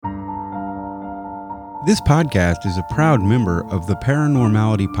This podcast is a proud member of the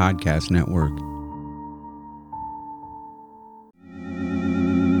Paranormality Podcast Network.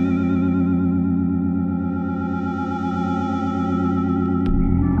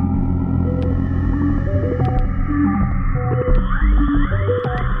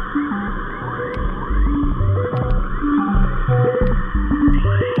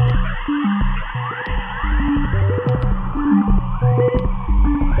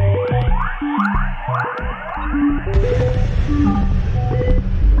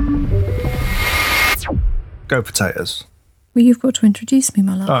 Go potatoes. Well, you've got to introduce me,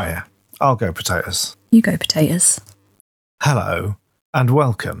 my love. Oh, yeah. I'll go potatoes. You go potatoes. Hello, and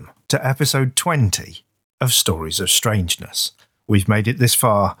welcome to episode 20 of Stories of Strangeness. We've made it this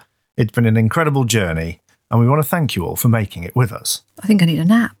far. It's been an incredible journey, and we want to thank you all for making it with us. I think I need a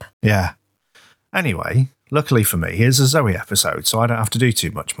nap. Yeah. Anyway, luckily for me, here's a Zoe episode, so I don't have to do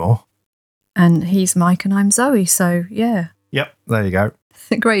too much more. And he's Mike and I'm Zoe, so yeah. Yep, there you go.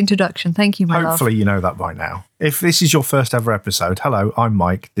 Great introduction. Thank you, my love. Hopefully you know that by now. If this is your first ever episode, hello, I'm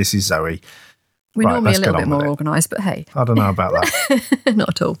Mike, this is Zoe. We're normally a little bit more organised, but hey. I don't know about that. Not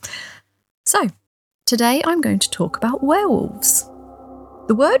at all. So, today I'm going to talk about werewolves.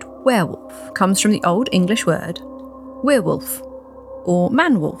 The word werewolf comes from the Old English word werewolf or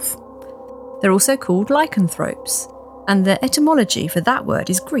man-wolf. They're also called lycanthropes, and the etymology for that word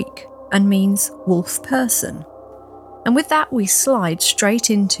is Greek and means wolf person. And with that, we slide straight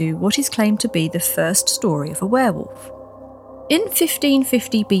into what is claimed to be the first story of a werewolf. In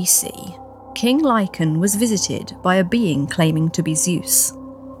 1550 BC, King Lycan was visited by a being claiming to be Zeus.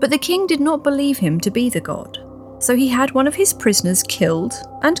 But the king did not believe him to be the god, so he had one of his prisoners killed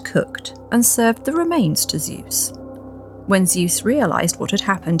and cooked and served the remains to Zeus. When Zeus realised what had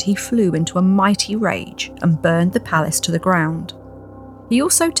happened, he flew into a mighty rage and burned the palace to the ground. He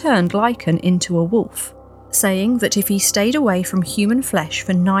also turned Lycan into a wolf, saying that if he stayed away from human flesh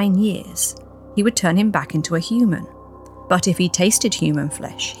for 9 years, he would turn him back into a human. But if he tasted human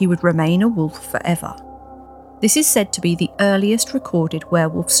flesh, he would remain a wolf forever. This is said to be the earliest recorded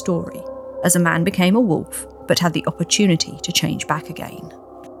werewolf story, as a man became a wolf but had the opportunity to change back again.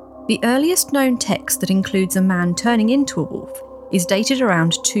 The earliest known text that includes a man turning into a wolf is dated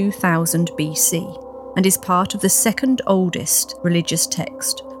around 2000 BC and is part of the second oldest religious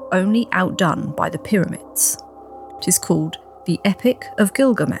text, only outdone by the pyramids. It is called the Epic of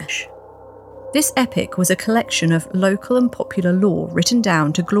Gilgamesh. This epic was a collection of local and popular lore written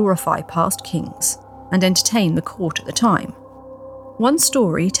down to glorify past kings and entertain the court at the time. One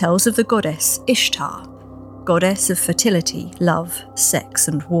story tells of the goddess Ishtar, goddess of fertility, love, sex,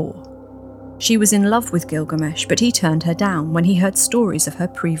 and war. She was in love with Gilgamesh, but he turned her down when he heard stories of her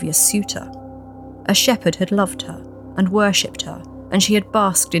previous suitor. A shepherd had loved her and worshipped her, and she had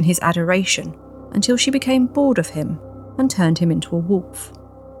basked in his adoration until she became bored of him and turned him into a wolf.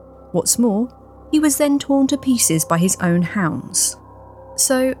 What's more, he was then torn to pieces by his own hounds.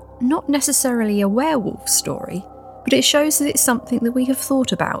 So, not necessarily a werewolf story, but it shows that it's something that we have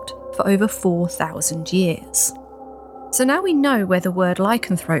thought about for over 4,000 years. So now we know where the word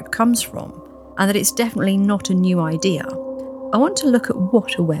lycanthrope comes from, and that it's definitely not a new idea. I want to look at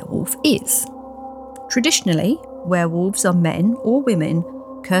what a werewolf is. Traditionally, werewolves are men or women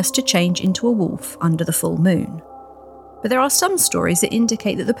cursed to change into a wolf under the full moon. But there are some stories that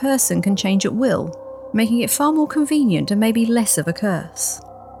indicate that the person can change at will, making it far more convenient and maybe less of a curse.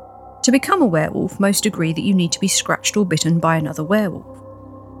 To become a werewolf, most agree that you need to be scratched or bitten by another werewolf.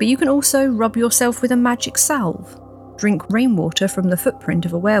 But you can also rub yourself with a magic salve, drink rainwater from the footprint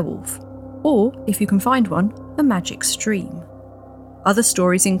of a werewolf, or, if you can find one, a magic stream. Other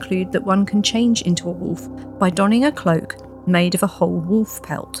stories include that one can change into a wolf by donning a cloak made of a whole wolf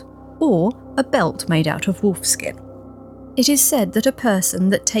pelt, or a belt made out of wolf skin. It is said that a person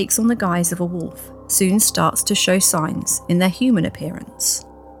that takes on the guise of a wolf soon starts to show signs in their human appearance.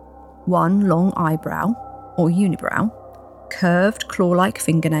 One long eyebrow, or unibrow, curved claw-like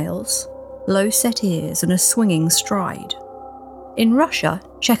fingernails, low-set ears and a swinging stride. In Russia,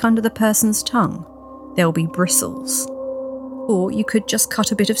 check under the person's tongue. There will be bristles. Or you could just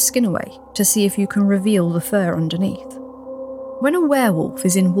cut a bit of skin away to see if you can reveal the fur underneath. When a werewolf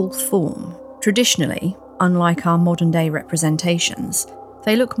is in wolf form, traditionally, unlike our modern-day representations,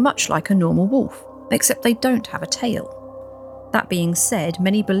 they look much like a normal wolf, except they don't have a tail. That being said,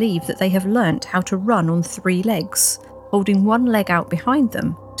 many believe that they have learnt how to run on 3 legs, holding one leg out behind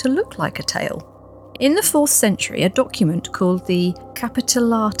them to look like a tail. In the 4th century, a document called the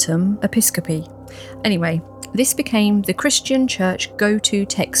Capitulatum Episcopi. Anyway, this became the Christian church go-to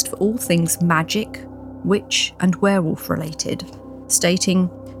text for all things magic, witch and werewolf related, stating,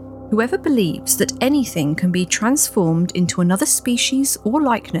 Whoever believes that anything can be transformed into another species or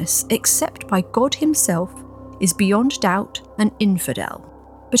likeness except by God himself is beyond doubt an infidel.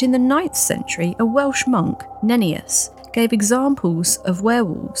 But in the 9th century, a Welsh monk, Nennius, gave examples of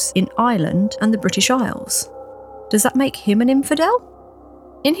werewolves in Ireland and the British Isles. Does that make him an infidel?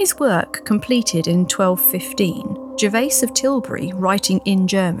 In his work, completed in 1215, Gervase of Tilbury, writing in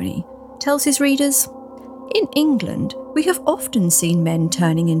Germany, tells his readers, "In England, we have often seen men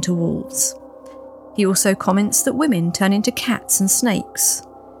turning into wolves." He also comments that women turn into cats and snakes.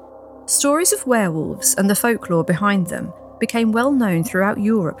 Stories of werewolves and the folklore behind them became well known throughout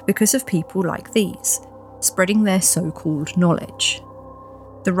Europe because of people like these, spreading their so-called knowledge.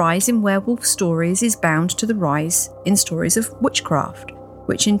 The rise in werewolf stories is bound to the rise in stories of witchcraft,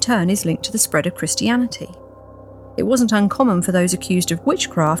 which in turn is linked to the spread of Christianity. It wasn't uncommon for those accused of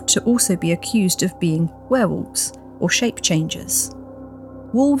witchcraft to also be accused of being werewolves or shape changers.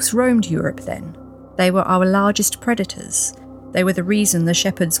 Wolves roamed Europe then. They were our largest predators. They were the reason the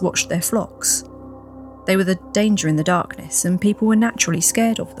shepherds watched their flocks. They were the danger in the darkness, and people were naturally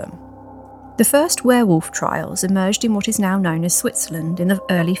scared of them. The first werewolf trials emerged in what is now known as Switzerland in the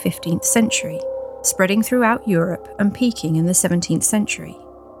early 15th century, spreading throughout Europe and peaking in the 17th century.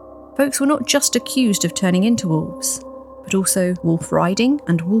 Folks were not just accused of turning into wolves, but also wolf riding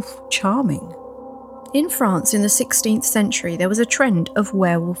and wolf charming. In France in the 16th century, there was a trend of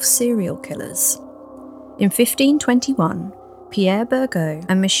werewolf serial killers. In 1521, Pierre Bergot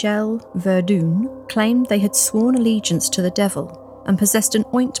and Michel Verdun claimed they had sworn allegiance to the devil and possessed an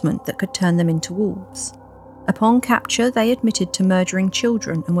ointment that could turn them into wolves. Upon capture, they admitted to murdering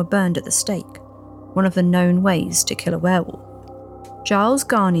children and were burned at the stake, one of the known ways to kill a werewolf. Giles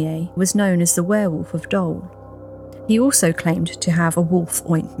Garnier was known as the Werewolf of Dole. He also claimed to have a wolf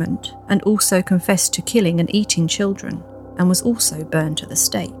ointment and also confessed to killing and eating children, and was also burned at the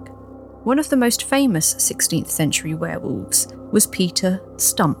stake. One of the most famous 16th century werewolves was Peter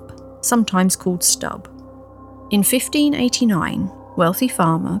Stump, sometimes called Stub. In 1589, wealthy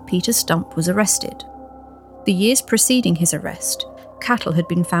farmer Peter Stump was arrested. The years preceding his arrest, cattle had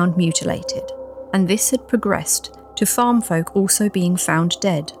been found mutilated, and this had progressed to farm folk also being found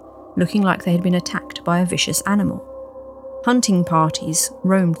dead, looking like they had been attacked by a vicious animal. Hunting parties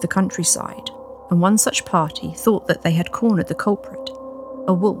roamed the countryside, and one such party thought that they had cornered the culprit,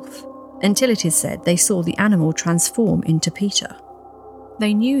 a wolf, until it is said they saw the animal transform into Peter.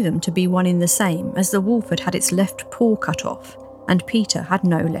 They knew them to be one in the same, as the wolf had had its left paw cut off, and Peter had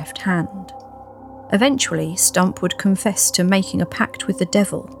no left hand. Eventually, Stump would confess to making a pact with the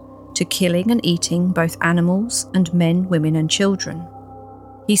devil, to killing and eating both animals and men, women and children.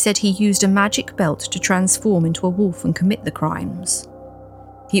 He said he used a magic belt to transform into a wolf and commit the crimes.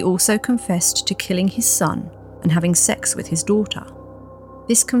 He also confessed to killing his son and having sex with his daughter.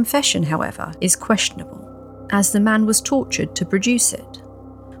 This confession, however, is questionable, as the man was tortured to produce it.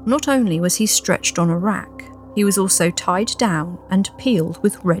 Not only was he stretched on a rack, he was also tied down and peeled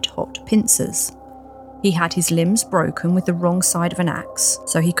with red-hot pincers. He had his limbs broken with the wrong side of an axe,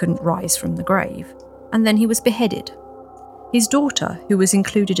 so he couldn't rise from the grave, and then he was beheaded. His daughter, who was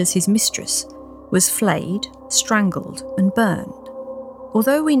included as his mistress, was flayed, strangled, and burned.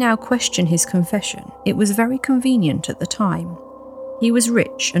 Although we now question his confession, it was very convenient at the time. He was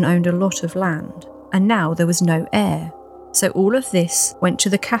rich and owned a lot of land, and now there was no heir, so all of this went to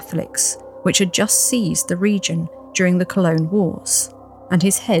the Catholics, which had just seized the region during the Cologne Wars, and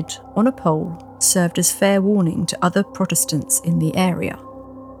his head, on a pole, served as fair warning to other Protestants in the area.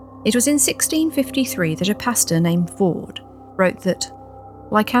 It was in 1653 that a pastor named Ford wrote that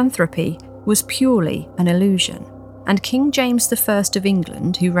lycanthropy was purely an illusion, and King James I of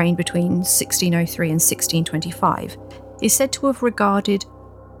England, who reigned between 1603 and 1625, is said to have regarded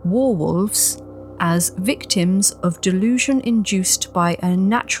werewolves as victims of delusion induced by a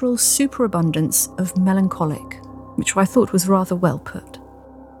natural superabundance of melancholic, which I thought was rather well put.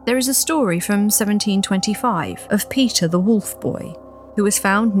 There is a story from 1725 of Peter the Wolf Boy, who was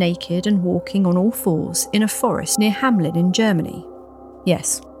found naked and walking on all fours in a forest near Hamelin in Germany.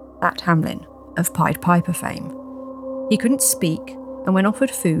 Yes, that Hamelin, of Pied Piper fame. He couldn't speak, and when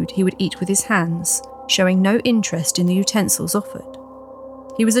offered food he would eat with his hands, showing no interest in the utensils offered.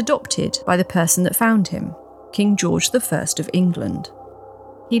 He was adopted by the person that found him, King George I of England.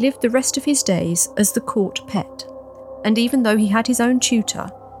 He lived the rest of his days as the court pet, and even though he had his own tutor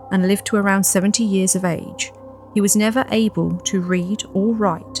and lived to around 70 years of age, he was never able to read or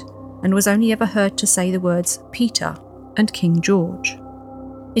write, and was only ever heard to say the words Peter and King George.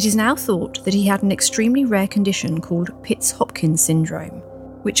 It is now thought that he had an extremely rare condition called Pitt-Hopkins syndrome,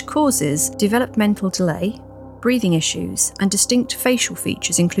 which causes developmental delay, breathing issues, and distinct facial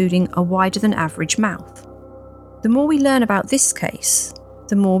features, including a wider than average mouth. The more we learn about this case,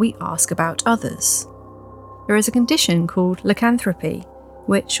 the more we ask about others. There is a condition called lycanthropy,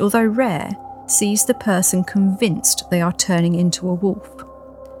 which, although rare, sees the person convinced they are turning into a wolf.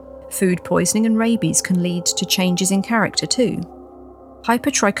 Food poisoning and rabies can lead to changes in character too.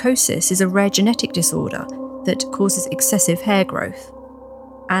 Hypertrichosis is a rare genetic disorder that causes excessive hair growth.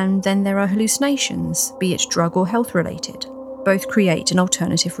 And then there are hallucinations, be it drug or health related. Both create an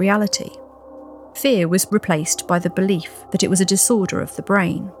alternative reality. Fear was replaced by the belief that it was a disorder of the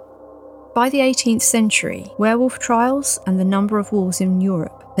brain. By the 18th century, werewolf trials and the number of wolves in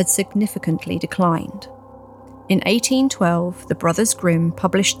Europe had significantly declined. In 1812, the Brothers Grimm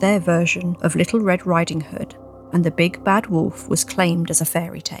published their version of Little Red Riding Hood, and the big bad wolf was claimed as a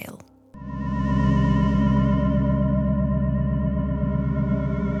fairy tale.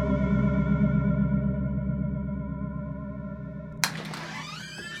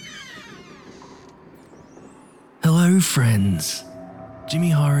 Hello, friends.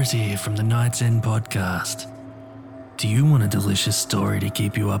 Jimmy Horrors here from the Night's End podcast. Do you want a delicious story to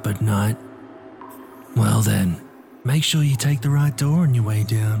keep you up at night? Well then, make sure you take the right door on your way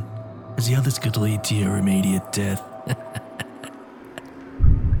down, as the others could lead to your immediate death.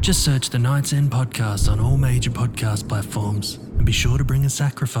 Just search the Night's End podcast on all major podcast platforms and be sure to bring a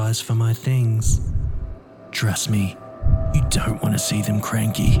sacrifice for my things. Trust me, you don't want to see them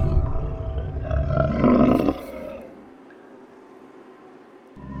cranky.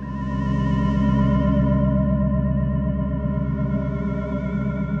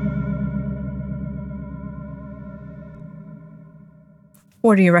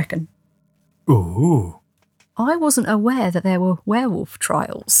 What do you reckon? Ooh. I wasn't aware that there were werewolf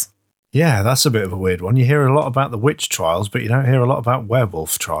trials. Yeah, that's a bit of a weird one. You hear a lot about the witch trials, but you don't hear a lot about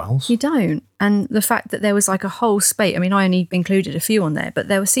werewolf trials. You don't. And the fact that there was like a whole spate, I mean, I only included a few on there, but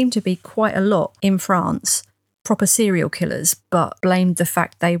there seemed to be quite a lot in France, proper serial killers, but blamed the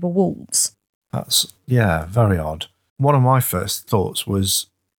fact they were wolves. That's, yeah, very odd. One of my first thoughts was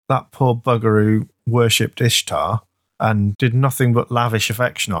that poor bugger who worshipped Ishtar and did nothing but lavish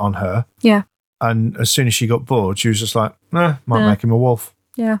affection on her. Yeah. And as soon as she got bored, she was just like, might make him a wolf.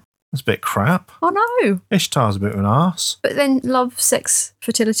 Yeah. That's a bit crap. Oh, no. Ishtar's a bit of an arse. But then love, sex,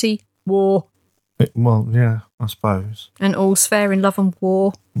 fertility, war. Well, yeah, I suppose. And all's fair in love and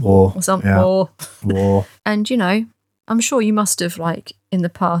war. War. Or something. Yeah. War. And, you know, I'm sure you must have, like, in the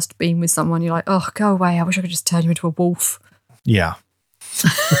past been with someone, you're like, oh, go away. I wish I could just turn you into a wolf. Yeah.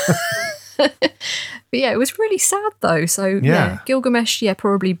 But yeah, it was really sad though. So yeah, Gilgamesh,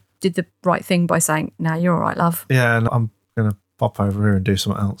 probably did the right thing by saying, "Nah, you're all right, love." Yeah, and I'm gonna pop over here and do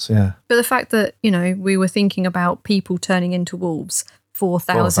something else. Yeah. But the fact that we were thinking about people turning into wolves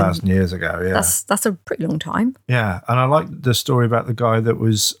 4,000 years ago. Yeah, that's a pretty long time. Yeah, and I like the story about the guy that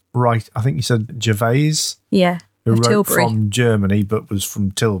was right. I think you said Gervais. Yeah. Who wrote Tilbury. From Germany, but was from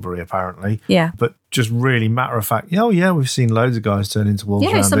Tilbury, apparently. Yeah. But just really matter of fact, oh yeah, we've seen loads of guys turn into wolves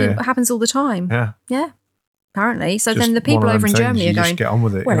around Yeah, something here. happens all the time. Yeah. Yeah. Apparently. So Just then the one people of over them in things, Germany you are just going, get on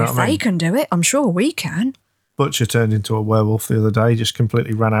with it. well, you know if what I they mean? can do it, I'm sure we can. Butcher turned into a werewolf the other day, just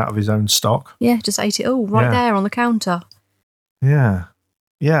completely ran out of his own stock. Yeah, just ate it all right there on the counter. Yeah.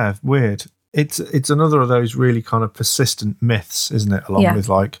 Yeah, weird. It's another of those really kind of persistent myths, isn't it? Along with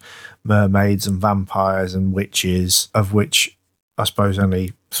like mermaids and vampires and witches, of which I suppose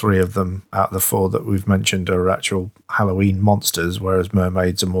only 3 of them out of the 4 that we've mentioned are actual Halloween monsters, whereas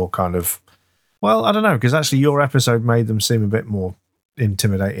mermaids are more kind of, well, I don't know, because actually your episode made them seem a bit more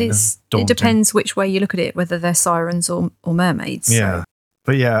intimidating and daunting. It depends which way you look at it, whether they're sirens or mermaids. Yeah.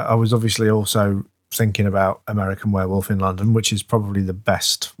 But yeah, I was obviously also thinking about American Werewolf in London, which is probably the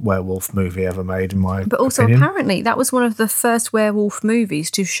best werewolf movie ever made in my But also opinion. apparently that was one of the first werewolf movies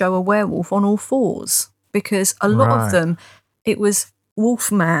to show a werewolf on all fours, because a lot of them, it was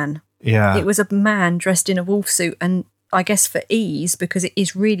Wolfman. Yeah. It was a man dressed in a wolf suit, and I guess for ease, because it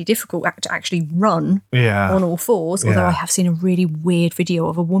is really difficult to actually run on all fours, although I have seen a really weird video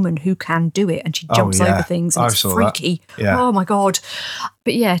of a woman who can do it, and she jumps over things, and it's freaky. Yeah. Oh my God.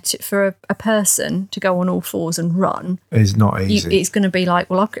 But yeah, for a person to go on all fours and run is not easy. It's going to be like,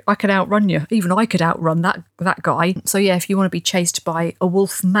 well, I could outrun you. Even I could outrun that guy. So yeah, if you want to be chased by a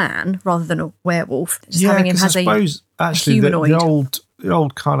wolf man rather than a werewolf, just having him as I suppose actually humanoid. the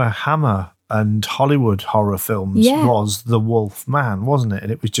old kind of Hammer and Hollywood horror films was the Wolf Man, wasn't it?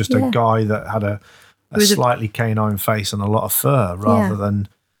 And it was just a guy that had a slightly canine face and a lot of fur, rather than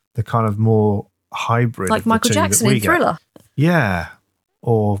the kind of more hybrid, like of the Michael two Jackson that we in Thriller. Get. Yeah,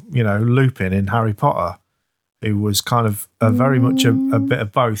 or Lupin in Harry Potter. who was kind of very much a bit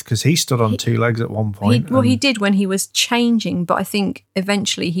of both, because he stood on two legs at one point. He did when he was changing, but I think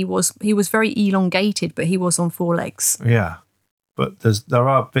eventually he was very elongated, but he was on four legs. Yeah, but there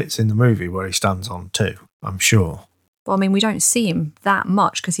are bits in the movie where he stands on two, I'm sure. But I mean, we don't see him that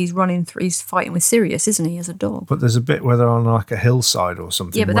much because he's fighting with Sirius, isn't he, as a dog? But there's a bit where they're on like a hillside or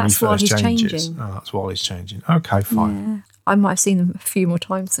something. Yeah, but when that's he while first he's changes. changing. Oh, that's while he's changing. Okay, fine. Yeah. I might have seen them a few more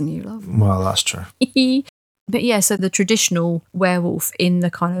times than you, love. Well, that's true. But yeah, so the traditional werewolf in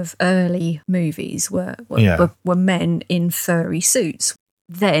the kind of early movies were men in furry suits.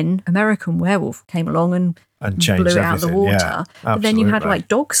 Then American Werewolf came along and changed blew it out of the everything. water. Yeah, but then you had absolutely. like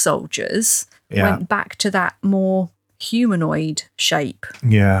dog soldiers, went back to that more humanoid shape,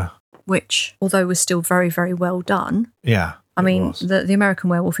 which, although was still very, very well done. Yeah. I mean, the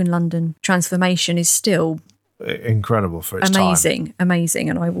American Werewolf in London transformation is still incredible for its time. Amazing,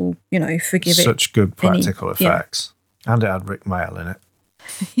 and I will, forgive it. Such good practical effects. And it had Rick Mayall in it.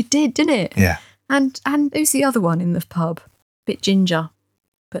 It did, didn't it? Yeah. And who's the other one in the pub? Bit ginger,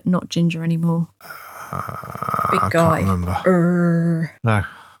 but not ginger anymore. Big guy. I can't remember. No.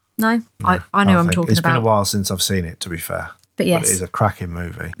 I know I'm talking it's about. It's been a while since I've seen it, to be fair. But yes. But it is a cracking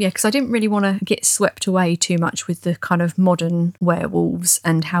movie. Yeah, because I didn't really want to get swept away too much with the kind of modern werewolves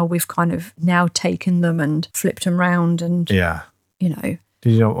and how we've kind of now taken them and flipped them round and, Did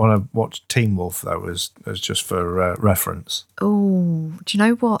you not want to watch Teen Wolf, though, as just for reference? Oh, do you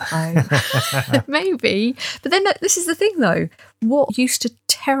know what, though? Maybe. But then this is the thing, though. What used to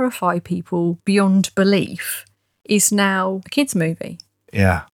terrify people beyond belief is now a kids' movie.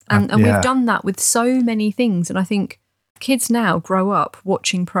 Yeah. And we've done that with so many things. And I think kids now grow up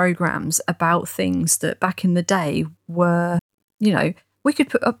watching programs about things that back in the day were, we could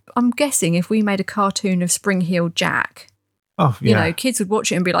put up, I'm guessing if we made a cartoon of Spring-Heeled Jack, kids would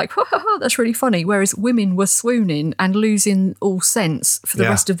watch it and be like, that's really funny. Whereas women were swooning and losing all sense for the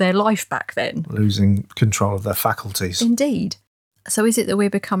rest of their life back then. Losing control of their faculties. Indeed. So is it that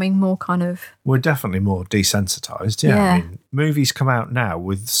we're becoming more kind of... We're definitely more desensitized, yeah. I mean, movies come out now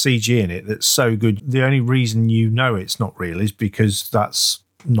with CG in it that's so good. The only reason you know it's not real is because that's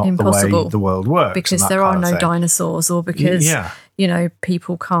not impossible. The way the world works. Because there are no dinosaurs or because,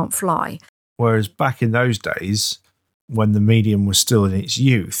 people can't fly. Whereas back in those days, when the medium was still in its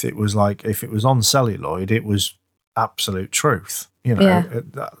youth, it was like if it was on celluloid, it was absolute truth.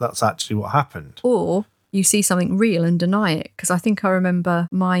 That's actually what happened. Or... you see something real and deny it. Because I think I remember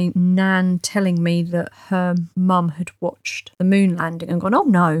my nan telling me that her mum had watched the moon landing and gone, oh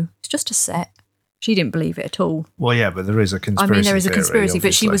no, it's just a set. She didn't believe it at all. Well, yeah, but there is a conspiracy. I mean, there is a conspiracy, theory,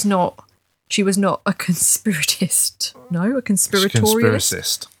 but she was not a conspiratist. No, a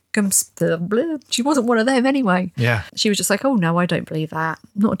conspiratorialist. She wasn't one of them anyway. Yeah. She was just like, oh no, I don't believe that.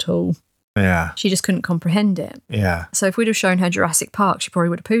 Not at all. Yeah. She just couldn't comprehend it. Yeah. So if we'd have shown her Jurassic Park, she probably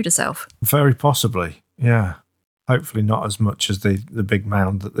would have pooed herself. Very possibly. Yeah. Hopefully not as much as the big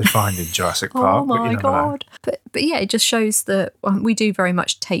mound that they find in Jurassic Park. Oh my God. But yeah, it just shows that we do very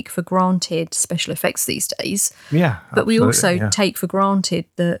much take for granted special effects these days. Yeah. But we also take for granted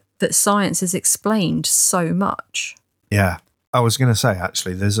that science has explained so much. Yeah. I was going to say,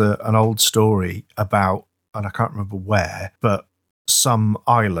 actually, there's an old story about, and I can't remember where, but some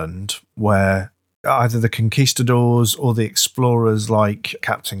island where either the conquistadors or the explorers like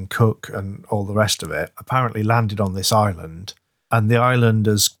Captain Cook and all the rest of it apparently landed on this island, and the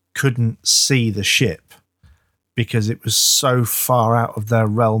islanders couldn't see the ship because it was so far out of their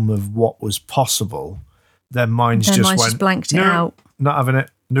realm of what was possible. Their minds just blanked it out. Not having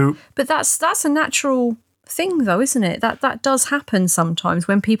it. Nope. But that's a natural thing, though, isn't it? That does happen sometimes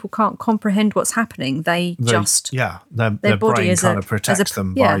when people can't comprehend what's happening. Their body brain kind of protects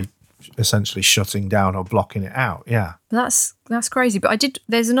them by essentially shutting down or blocking it out. Yeah, that's crazy. But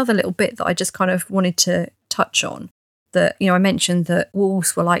there's another little bit that I just kind of wanted to touch on. That I mentioned that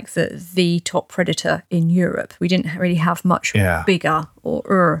wolves were like the top predator in Europe. We didn't really have much bigger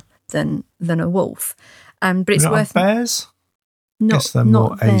or than a wolf. But it's worth bears. Guess they're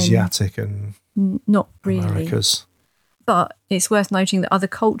more Asiatic and not really. Americas. But it's worth noting that other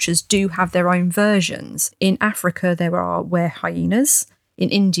cultures do have their own versions. In Africa, there are were hyenas. In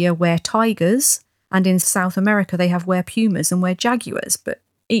India, were tigers. And in South America, they have were pumas and were jaguars. But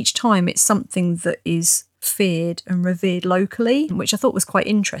each time it's something that is feared and revered locally, which I thought was quite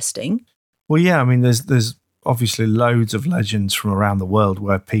interesting. Well, yeah, I mean, there's obviously loads of legends from around the world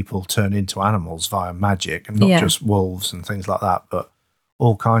where people turn into animals via magic, and not just wolves and things like that, but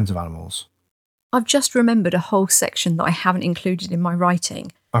all kinds of animals. I've just remembered a whole section that I haven't included in my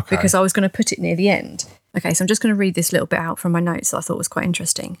writing because I was going to put it near the end. Okay, so I'm just going to read this little bit out from my notes that I thought was quite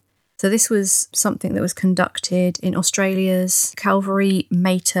interesting. So this was something that was conducted in Australia's Calvary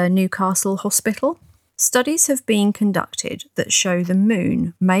Mater Newcastle Hospital. Studies have been conducted that show the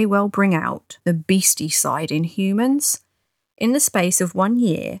moon may well bring out the beastie side in humans. In the space of 1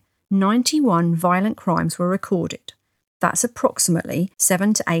 year, 91 violent crimes were recorded. That's approximately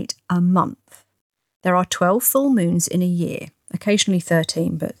 7 to 8 a month. There are 12 full moons in a year, occasionally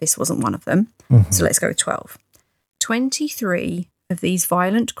 13, but this wasn't one of them. So let's go with 12. 23 of these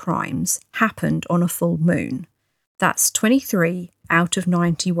violent crimes happened on a full moon. That's 23 out of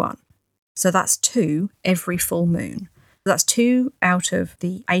 91. So that's 2 every full moon. That's 2 out of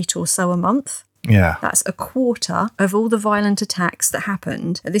the 8 or so a month. Yeah. That's a quarter of all the violent attacks that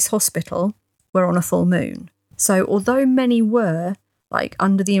happened at this hospital were on a full moon. So although many were like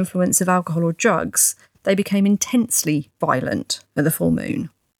under the influence of alcohol or drugs, they became intensely violent at the full moon.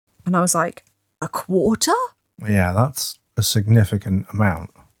 And I was like, a quarter? Yeah, that's a significant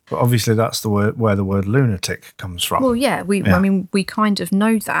amount. But obviously that's the word where the word lunatic comes from. Well, yeah, I mean, we kind of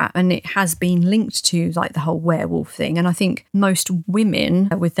know that, and it has been linked to like the whole werewolf thing. And I think most women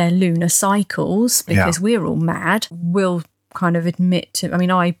with their lunar cycles, because we're all mad, will kind of admit to, I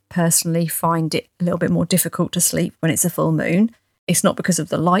mean, I personally find it a little bit more difficult to sleep when it's a full moon. It's not because of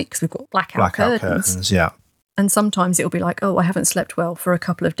the light, because we've got blackout curtains. Yeah. And sometimes it'll be like, oh, I haven't slept well for a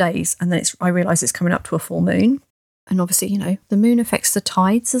couple of days. And then I realise it's coming up to a full moon. And obviously, you know, the moon affects the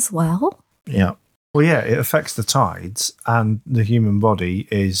tides as well. Yeah. Well, yeah, it affects the tides, and the human body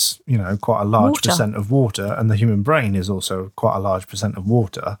is, you know, quite a large percent of water, and the human brain is also quite a large percent of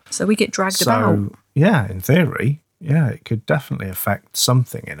water. So we get dragged about. Yeah, in theory, yeah, it could definitely affect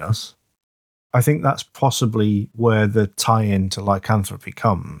something in us. I think that's possibly where the tie-in to lycanthropy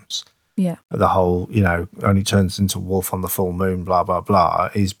comes. Yeah. The whole, you know, only turns into wolf on the full moon, blah, blah, blah,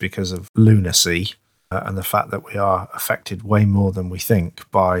 is because of lunacy. And the fact that we are affected way more than we think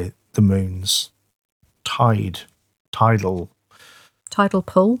by the moon's tidal pull. Tidal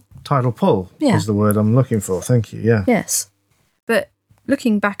pull is the word I'm looking for. Thank you. Yeah. Yes. But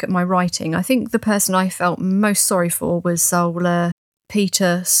looking back at my writing, I think the person I felt most sorry for was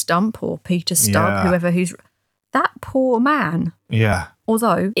Peter Stump or Peter Stubb, whoever that poor man. Yeah.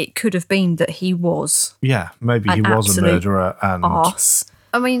 Although it could have been that he was. Yeah, maybe he was a murderer and arse.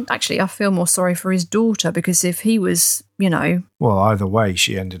 I mean, actually, I feel more sorry for his daughter, because if he was, you know... Well, either way,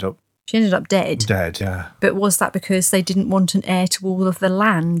 she ended up dead. Dead, yeah. But was that because they didn't want an heir to all of the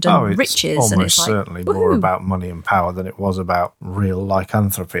land and riches? Almost and it's certainly more about money and power than it was about real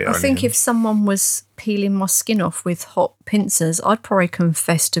lycanthropy. I think if someone was peeling my skin off with hot pincers, I'd probably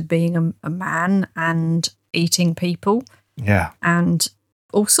confess to being a man and eating people. Yeah. And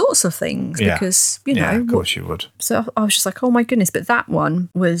all sorts of things, because, you know... of course you would. So I was just like, oh my goodness. But that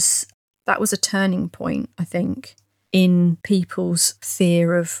was a turning point, I think, in people's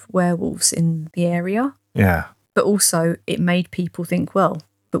fear of werewolves in the area. Yeah. But also it made people think, well,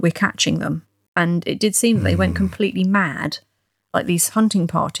 but we're catching them. And it did seem that they went completely mad. Like these hunting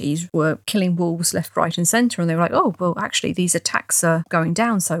parties were killing wolves left, right and centre. And they were like, oh, well, actually, these attacks are going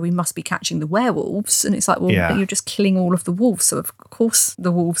down, so we must be catching the werewolves. And it's like, well, but you're just killing all of the wolves. So, of course,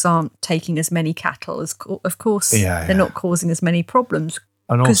 the wolves aren't taking as many cattle. Of course, they're not causing as many problems.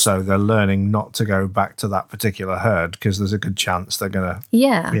 And also, they're learning not to go back to that particular herd, because there's a good chance they're going to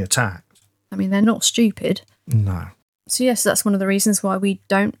be attacked. I mean, they're not stupid. No. So, yes, that's one of the reasons why we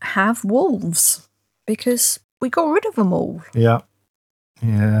don't have wolves, because we got rid of them all. Yeah.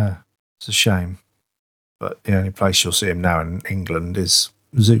 Yeah. It's a shame. But the only place you'll see them now in England is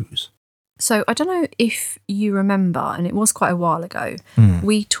zoos. So I don't know if you remember, and it was quite a while ago,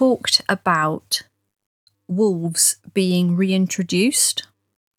 we talked about wolves being reintroduced.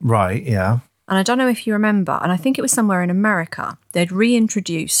 Right, yeah. And I don't know if you remember, and I think it was somewhere in America, they'd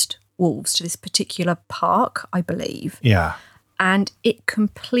reintroduced wolves to this particular park, I believe. Yeah. And it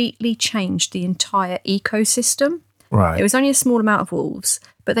completely changed the entire ecosystem. Right. It was only a small amount of wolves,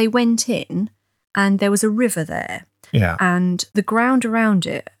 but they went in and there was a river there. Yeah. And the ground around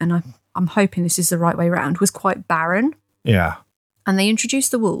it, and I'm hoping this is the right way around, was quite barren. Yeah. And they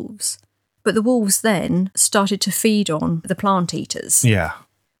introduced the wolves, but the wolves then started to feed on the plant eaters. Yeah.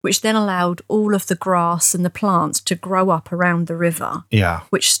 Which then allowed all of the grass and the plants to grow up around the river. Yeah.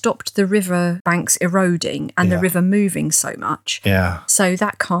 Which stopped the river banks eroding and the river moving so much. Yeah. So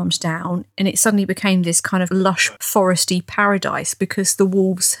that calmed down, and it suddenly became this kind of lush foresty paradise because the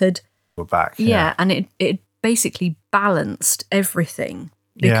wolves had... We're back. Yeah, and it basically balanced everything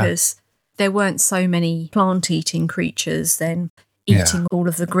because there weren't so many plant-eating creatures then eating all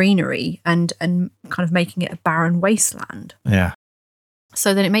of the greenery and kind of making it a barren wasteland. Yeah.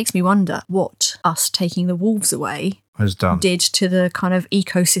 So then it makes me wonder what us taking the wolves away Has done. did to the kind of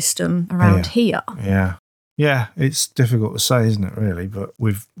ecosystem around here. Yeah. Yeah, it's difficult to say, isn't it, really? But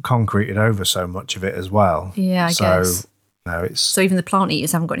we've concreted over so much of it as well. Yeah, I guess. No, it's... So even the plant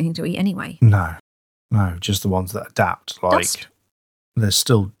eaters haven't got anything to eat anyway. No, just the ones that adapt. Like, Dust. there's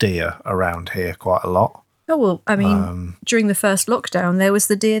still deer around here quite a lot. Oh, well, I mean, during the first lockdown, there was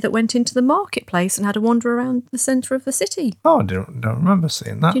the deer that went into the marketplace and had a wander around the centre of the city. Oh, I don't remember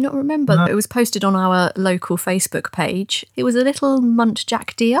seeing that. Do you not remember? No. It was posted on our local Facebook page. It was a little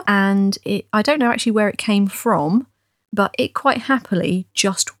muntjac deer, and I don't know actually where it came from, but it quite happily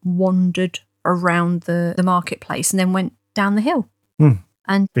just wandered around the marketplace and then went down the hill.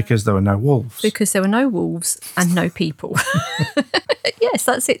 And Because there were no wolves. because there were no wolves and no people. Yes,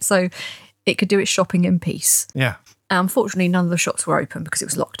 that's it. So it could do its shopping in peace. Yeah. Unfortunately, none of the shops were open because it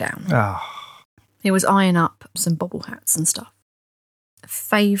was locked down. Oh, It was eyeing up some bobble hats and stuff.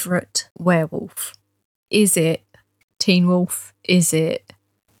 Favourite werewolf? Is it Teen Wolf? Is it...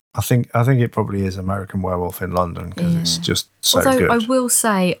 I think it probably is American Werewolf in London because it's just so Although good. I will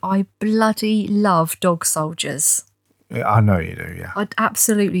say I bloody love Dog Soldiers. Yeah, I know you do, yeah. I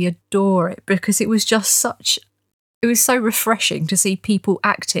absolutely adore it because it was just such... It was so refreshing to see people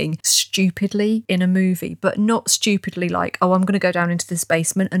acting stupidly in a movie, but not stupidly like, oh, I'm going to go down into this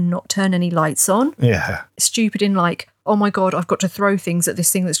basement and not turn any lights on. Yeah. Stupid in like, oh my God, I've got to throw things at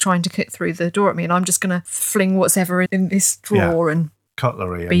this thing that's trying to get through the door at me and I'm just going to fling what's ever in this drawer and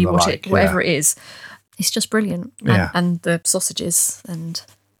Cutlery be and whatever it is. It's just brilliant. Yeah. And the sausages and...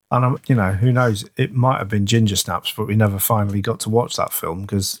 And, who knows, it might have been Ginger Snaps, but we never finally got to watch that film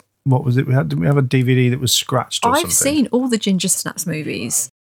because... What was it? Didn't we have a DVD that was scratched or something? I've seen all the Ginger Snaps movies.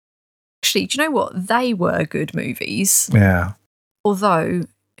 Actually, do you know what? They were good movies. Yeah. Although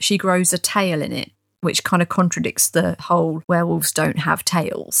she grows a tail in it, which kind of contradicts the whole werewolves don't have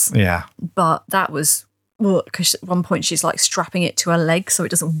tails. Yeah. But that was... Because at one point she's like strapping it to her leg so it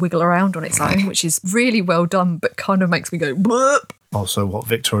doesn't wiggle around on its own, which is really well done, but kind of makes me go, blurp. Also what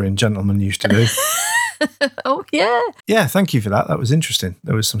Victorian gentlemen used to do. Oh, yeah. Yeah, thank you for that. That was interesting.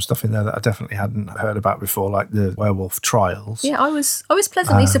 There was some stuff in there that I definitely hadn't heard about before, like the werewolf trials. Yeah, I was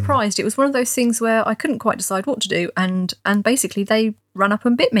pleasantly surprised. It was one of those things where I couldn't quite decide what to do, and basically they ran up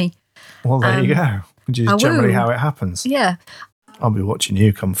and bit me. Well, there you go. Which is generally how it happens. Yeah. I'll be watching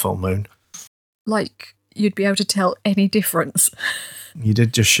you come full moon. Like you'd be able to tell any difference. You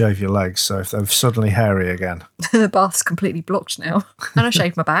did just shave your legs, so if they're suddenly hairy again. The bath's completely blocked now. And I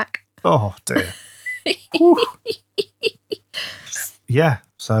shaved my back. Oh, dear. Yeah,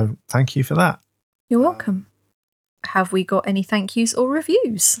 so thank you for that. You're welcome. Have we got any thank yous or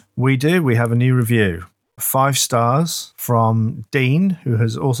reviews? We do. We have a new review. 5 stars from Dean, who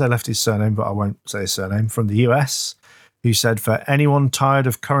has also left his surname, but I won't say his surname, from the US, who said, for anyone tired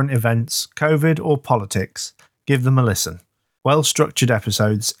of current events, COVID or politics, give them a listen. Well-structured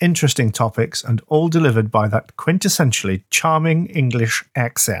episodes, interesting topics, and all delivered by that quintessentially charming English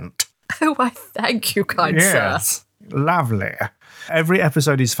accent. Oh, I thank you, kind sir. Yes, lovely. Every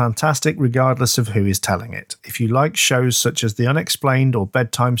episode is fantastic regardless of who is telling it. If you like shows such as The Unexplained or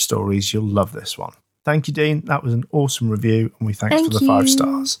Bedtime Stories, you'll love this one. Thank you, Dean. That was an awesome review, and we thank you for the 5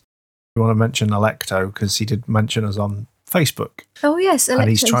 stars. We want to mention Electo because he did mention us on Facebook. Oh, yes, Electo. And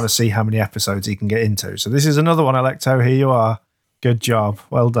he's trying to see how many episodes he can get into. So this is another one, Electo. Here you are. Good job.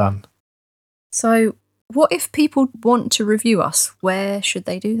 Well done. So what if people want to review us? Where should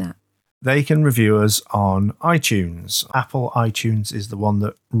they do that? They can review us on iTunes. Apple iTunes is the one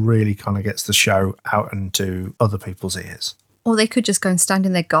that really kind of gets the show out into other people's ears. Or they could just go and stand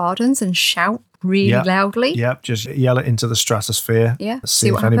in their gardens and shout really loudly. Yep, just yell it into the stratosphere. Yeah, See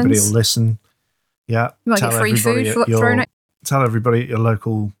if anybody will listen. Yeah. You might get free food thrown at Tell everybody at your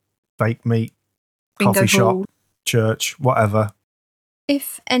local bake meat, coffee shop, church, whatever.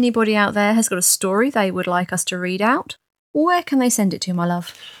 If anybody out there has got a story they would like us to read out, where can they send it to, my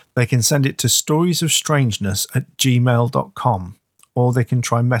love? They can send it to storiesofstrangeness@gmail.com, or they can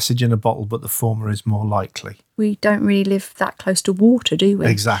try message in a bottle, but the former is more likely. We don't really live that close to water, do we?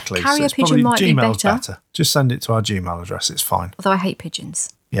 Exactly. Carrier pigeon might be better. Just send it to our Gmail address, it's fine. Although I hate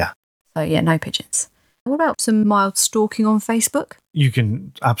pigeons. Yeah. So yeah, no pigeons. What about some mild stalking on Facebook? You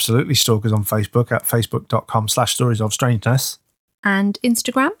can absolutely stalk us on Facebook at facebook.com/storiesofstrangeness. And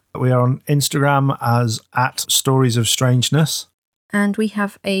Instagram? We are on Instagram as @storiesofstrangeness. And we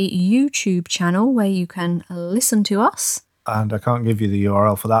have a YouTube channel where you can listen to us. And I can't give you the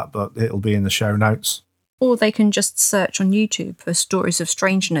URL for that, but it'll be in the show notes. Or they can just search on YouTube for Stories of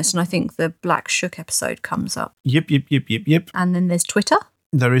Strangeness, and I think the Black Shook episode comes up. Yep. And then there's Twitter.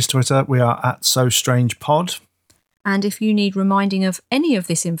 There is Twitter. We are @SoStrangePod. And if you need reminding of any of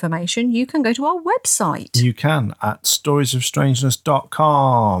this information, you can go to our website. You can at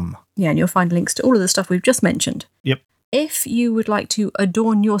storiesofstrangeness.com. Yeah, and you'll find links to all of the stuff we've just mentioned. Yep. If you would like to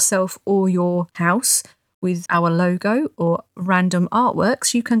adorn yourself or your house with our logo or random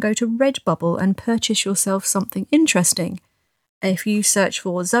artworks, you can go to Redbubble and purchase yourself something interesting. If you search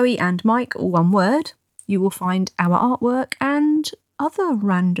for Zoe and Mike, all one word, you will find our artwork and other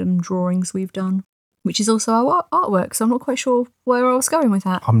random drawings we've done, which is also our artwork, so I'm not quite sure where I was going with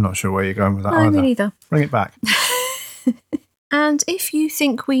that. I'm not sure where you're going with that No, either. me neither. Bring it back. And if you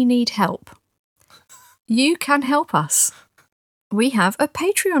think we need help, you can help us. We have a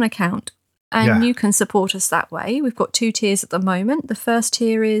Patreon account, and you can support us that way. We've got 2 tiers at the moment. The first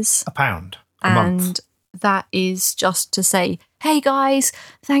tier is £1 a month. and that is just to say, hey guys,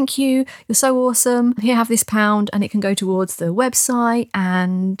 thank you, you're so awesome. Here, have this £1, and it can go towards the website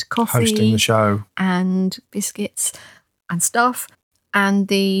and coffee, Hosting the show. and biscuits and stuff. And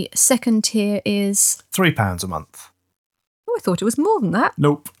the second tier is, £3 a month. oh, I thought it was more than that.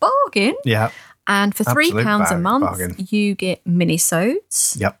 Nope. Bargain. Yeah. And for Absolute £3 a month, bargain. you get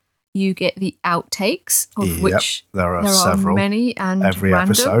minisodes. Yep. You get the outtakes, of Yep. which There are there several. are many and Every random.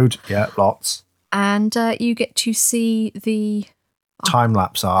 episode. Yeah, lots. And you get to see the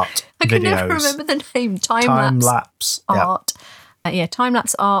Time-lapse art I can videos. never remember the name. Time-lapse Time-lapse. Yeah. art.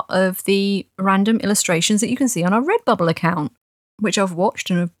 Time-lapse art of the random illustrations that you can see on our Redbubble account, which I've watched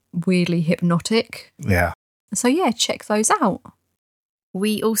and are weirdly hypnotic. Yeah. So check those out.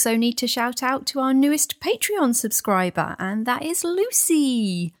 We also need to shout out to our newest Patreon subscriber, and that is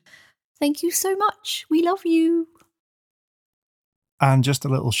Lucy. Thank you so much. We love you. And just a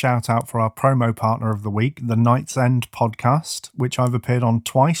little shout out for our promo partner of the week, the Night's End podcast, which I've appeared on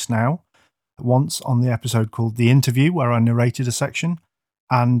twice now. Once on the episode called The Interview, where I narrated a section,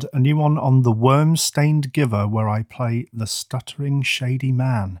 and a new one on The Worm-Stained Giver, where I play the stuttering shady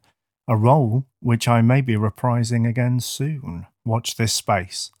man, a role which I may be reprising again soon. Watch this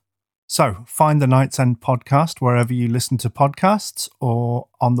space. So, find the Night's End podcast wherever you listen to podcasts, or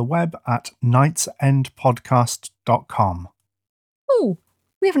on the web at nightsendpodcast.com. Oh,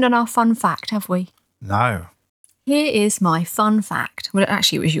 we haven't done our fun fact, have we? No. Here is my fun fact. Well,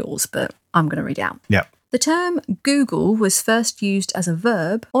 actually, it was yours, but I'm going to read it out. Yep. The term Google was first used as a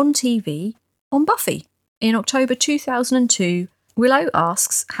verb on TV on Buffy. In October 2002, Willow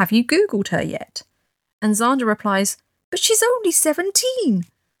asks, have you Googled her yet? And Xander replies, but she's only 17.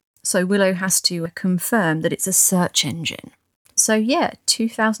 So Willow has to confirm that it's a search engine. So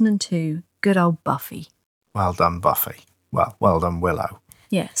 2002, good old Buffy. Well done, Buffy. Well done, Willow.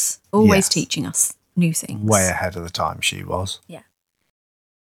 Yes, always Yes. teaching us new things. Way ahead of the time she was. Yeah.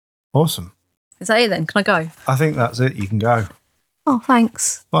 Awesome. Is that it then? Can I go? I think that's it. You can go. Oh,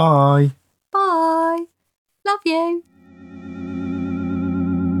 thanks. Bye. Bye. Love you.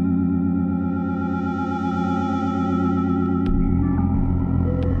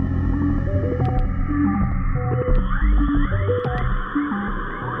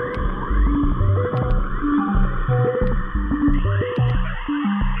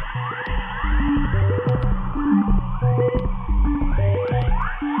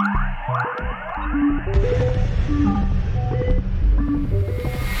 Thank you.